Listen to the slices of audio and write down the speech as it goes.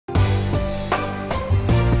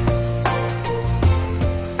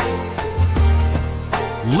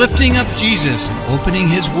lifting up Jesus and opening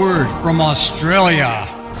His Word from Australia,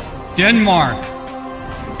 Denmark,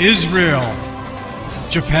 Israel,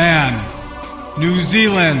 Japan, New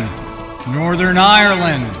Zealand, Northern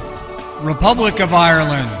Ireland, Republic of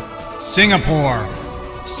Ireland, Singapore,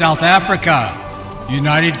 South Africa,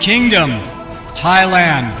 United Kingdom,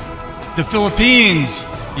 Thailand, the Philippines,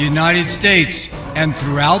 United States, and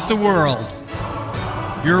throughout the world.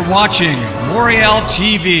 You're watching Moriel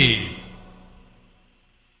TV.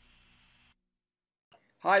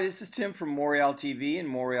 Hi, this is Tim from Moriel TV and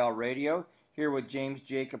Moriel Radio, here with James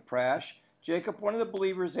Jacob Prasch. Jacob, one of the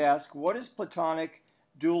believers asked, what is Platonic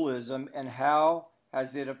dualism and how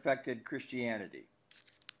has it affected Christianity?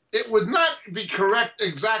 It would not be correct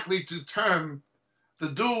exactly to term the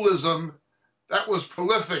dualism that was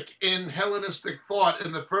prolific in Hellenistic thought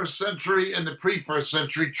in the first century and the pre-first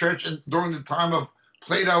century church and during the time of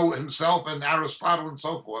Plato himself and Aristotle and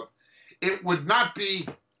so forth. It would not be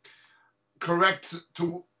correct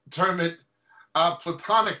to term it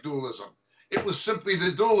Platonic dualism. It was simply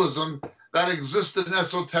the dualism that existed in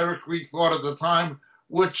esoteric Greek thought at the time,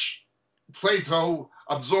 which Plato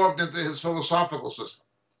absorbed into his philosophical system.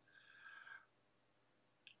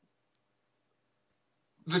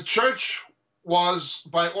 The church was,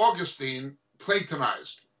 by Augustine,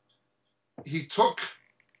 Platonized. He took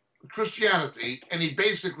Christianity and he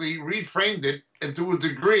basically reframed it, and to a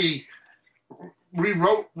degree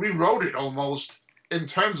rewrote it almost in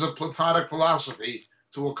terms of Platonic philosophy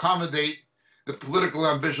to accommodate the political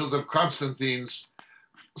ambitions of Constantine's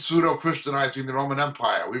pseudo-Christianizing the Roman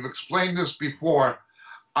Empire. We've explained this before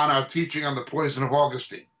on our teaching on the poison of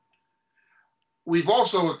Augustine. We've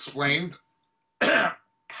also explained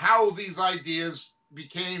how these ideas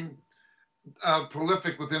became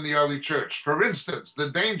prolific within the early church. For instance, the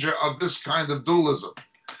danger of this kind of dualism.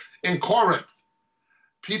 In Corinth,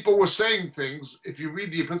 people were saying things, if you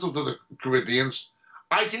read the epistles of the Corinthians,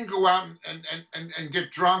 I can go out and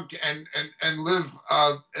get drunk and live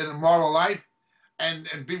an immoral life and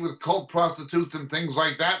be with cult prostitutes and things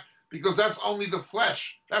like that, because that's only the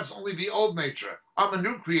flesh. That's only the old nature. I'm a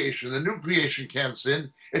new creation. The new creation can't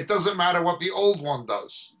sin. It doesn't matter what the old one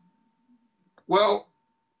does. Well,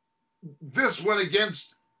 this went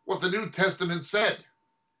against what the New Testament said.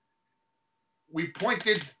 We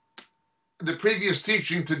pointed the previous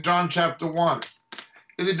teaching to John chapter 1.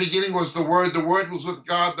 In the beginning was the Word was with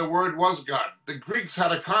God, the Word was God. The Greeks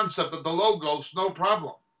had a concept of the Logos, no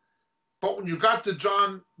problem. But when you got to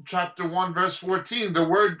John chapter 1, verse 14, the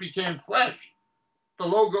Word became flesh. The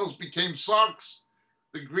Logos became sarx.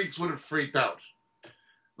 The Greeks would have freaked out.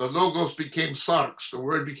 The Logos became sarx. The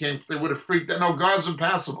Word became, they would have freaked out. No, God's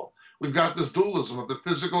impassible. We've got this dualism of the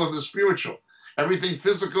physical and the spiritual. Everything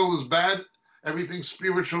physical is bad. Everything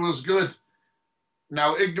spiritual is good.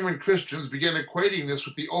 Now, ignorant Christians began equating this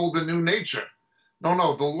with the old and new nature.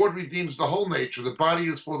 No, the Lord redeems the whole nature. The body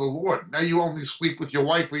is for the Lord. Now you only sleep with your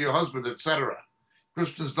wife or your husband, etc.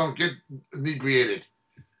 Christians don't get inebriated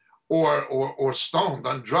or stoned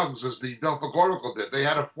on drugs as the Delphic Oracle did. They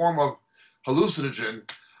had a form of hallucinogen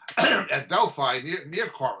at Delphi near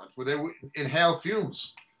Corinth where they would inhale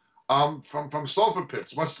fumes from sulfur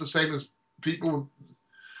pits, much the same as people,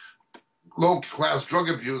 low-class drug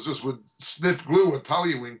abusers would sniff glue or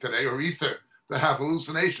toluene today or ether to have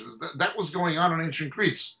hallucinations. That was going on in ancient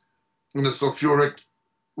Greece with the sulfuric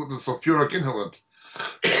inhalant.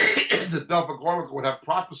 The Delphic Oracle would have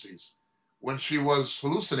prophecies when she was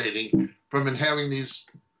hallucinating from inhaling these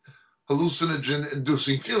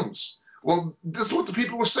hallucinogen-inducing fumes. Well, this is what the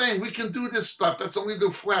people were saying. We can do this stuff. That's only the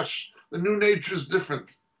flesh. The new nature is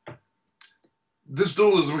different. This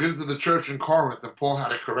dualism we get into the church in Corinth, and Paul had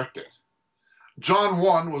to correct it. John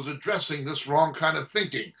 1 was addressing this wrong kind of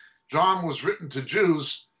thinking. John was written to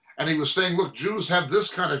Jews, and he was saying, look, Jews have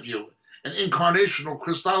this kind of view, an incarnational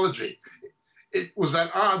Christology. It was at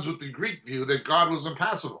odds with the Greek view that God was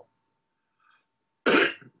impassible.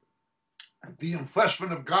 The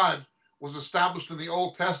enfleshment of God was established in the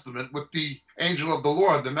Old Testament with the angel of the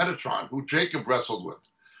Lord, the Metatron, who Jacob wrestled with,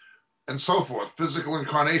 and so forth, physical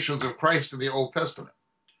incarnations of Christ in the Old Testament.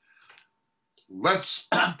 Let's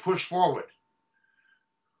push forward.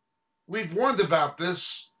 We've warned about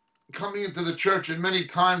this coming into the church in many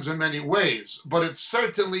times in many ways, but it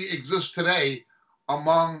certainly exists today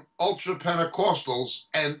among ultra-Pentecostals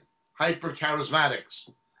and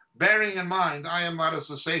hyper-charismatics. Bearing in mind, I am not a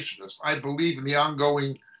cessationist. I believe in the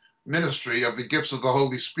ongoing ministry of the gifts of the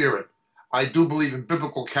Holy Spirit. I do believe in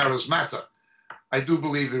biblical charismata. I do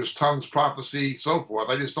believe there's tongues, prophecy, so forth.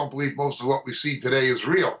 I just don't believe most of what we see today is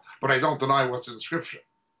real, but I don't deny what's in Scripture.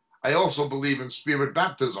 I also believe in spirit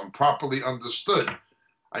baptism, properly understood.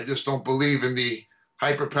 I just don't believe in the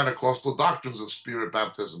hyper-Pentecostal doctrines of spirit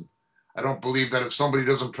baptism. I don't believe that if somebody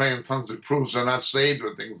doesn't pray in tongues, it proves they're not saved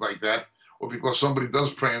or things like that, or because somebody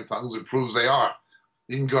does pray in tongues, it proves they are.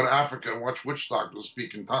 You can go to Africa and watch witch doctors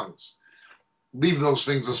speak in tongues. Leave those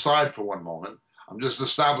things aside for one moment. I'm just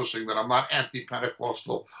establishing that I'm not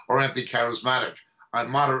anti-Pentecostal or anti-charismatic. I'm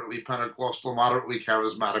moderately Pentecostal, moderately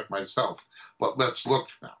charismatic myself. But let's look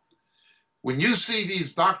now. When you see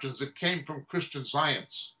these doctrines that came from Christian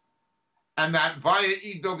Science, and that via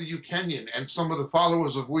E.W. Kenyon and some of the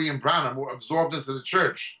followers of William Branham were absorbed into the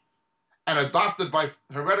church and adopted by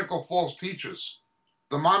heretical false teachers,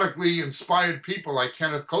 demonically inspired people like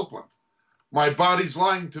Kenneth Copeland. My body's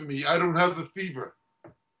lying to me. I don't have a fever.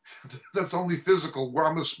 That's only physical, where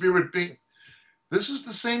I'm a spirit being. This is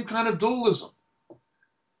the same kind of dualism.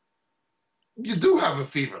 You do have a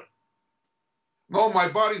fever. No, my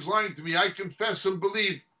body's lying to me. I confess and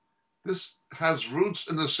believe. This has roots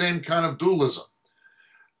in the same kind of dualism.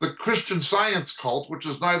 The Christian Science cult, which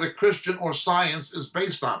is neither Christian or science, is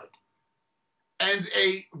based on it. And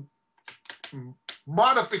a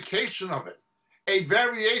modification of it, a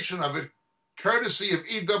variation of it, courtesy of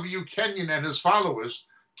E.W. Kenyon and his followers,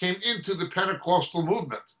 came into the Pentecostal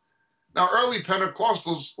movement. Now, early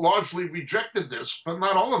Pentecostals largely rejected this, but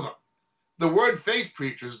not all of them. The word faith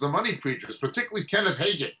preachers, the money preachers, particularly Kenneth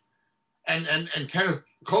Hagin and Kenneth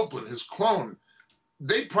Copeland, his clone,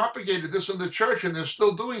 they propagated this in the church and they're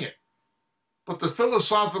still doing it. But the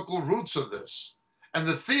philosophical roots of this and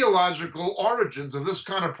the theological origins of this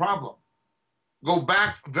kind of problem go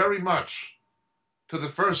back very much to the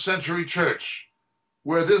first century church,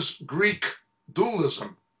 where this Greek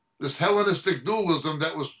dualism, this Hellenistic dualism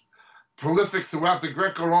that was prolific throughout the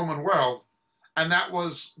Greco-Roman world, and that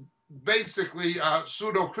was basically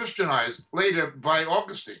pseudo-Christianized later by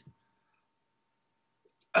Augustine,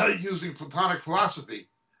 using Platonic philosophy.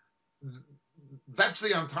 That's the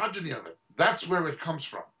ontogeny of it. That's where it comes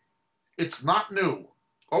from. It's not new.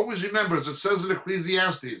 Always remember, as it says in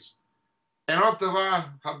Ecclesiastes,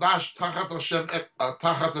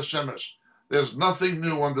 there's nothing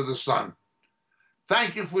new under the sun.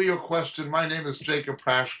 Thank you for your question. My name is Jacob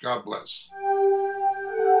Prasch. God bless.